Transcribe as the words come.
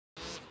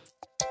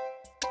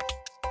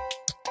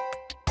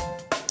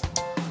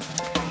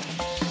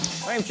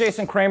My name's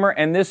Jason Kramer,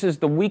 and this is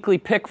the weekly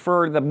pick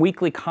for the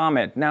Weekly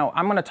Comet. Now,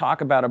 I'm going to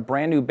talk about a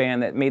brand new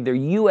band that made their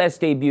U.S.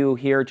 debut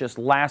here just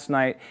last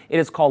night. It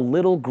is called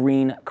Little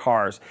Green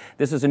Cars.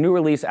 This is a new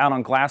release out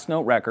on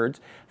Glassnote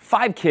Records.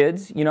 5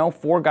 kids, you know,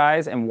 4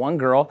 guys and 1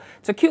 girl.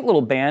 It's a cute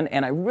little band,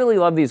 and I really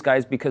love these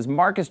guys because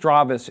Markus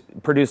Dravs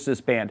produced this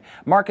band.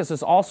 Markus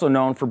is also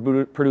known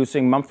for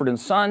producing Mumford and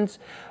Sons,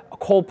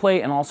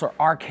 Coldplay, and also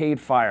Arcade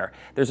Fire.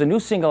 There's a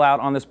new single out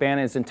on this band,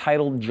 and it's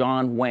entitled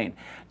John Wayne.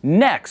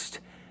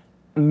 Next,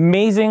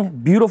 amazing,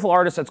 beautiful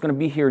artist that's going to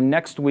be here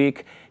next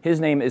week. His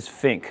name is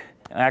Fink.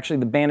 Actually,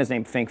 the band is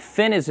named Fink.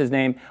 Finn is his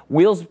name.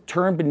 Wheels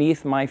Turn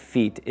Beneath My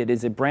Feet. It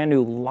is a brand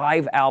new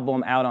live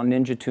album out on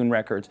Ninja Tune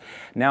Records.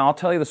 Now, I'll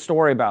tell you the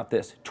story about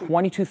this.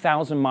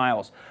 22,000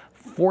 miles,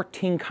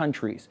 14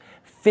 countries,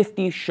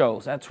 50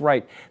 shows. That's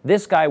right.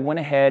 This guy went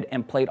ahead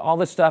and played all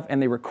this stuff, and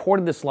they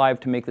recorded this live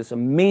to make this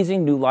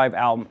amazing new live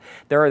album.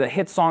 There are the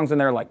hit songs in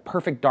there like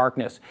Perfect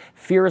Darkness,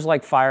 Fear is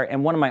Like Fire,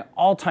 and one of my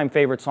all-time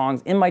favorite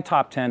songs in my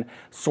top 10,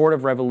 Sword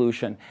of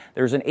Revolution.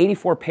 There's an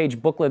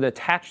 84-page booklet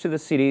attached to the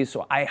CD,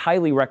 so I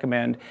highly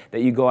recommend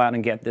that you go out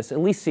and get this. At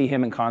least see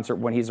him in concert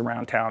when he's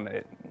around town,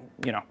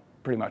 you know,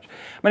 pretty much.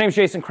 My name is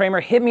Jason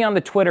Kramer. Hit me on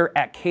the Twitter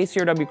at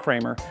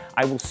KCRWKramer.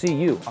 I will see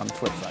you on the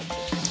flip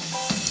side.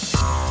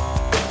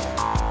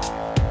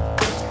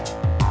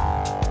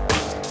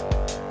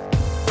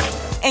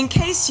 In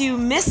case you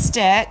missed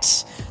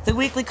it, the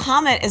Weekly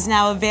Comet is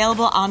now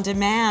available on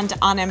demand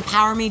on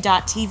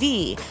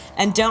emPOWERme.tv.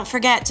 And don't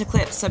forget to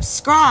click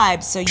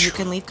subscribe so you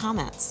can leave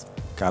comments.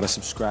 Gotta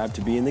subscribe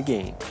to be in the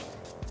game.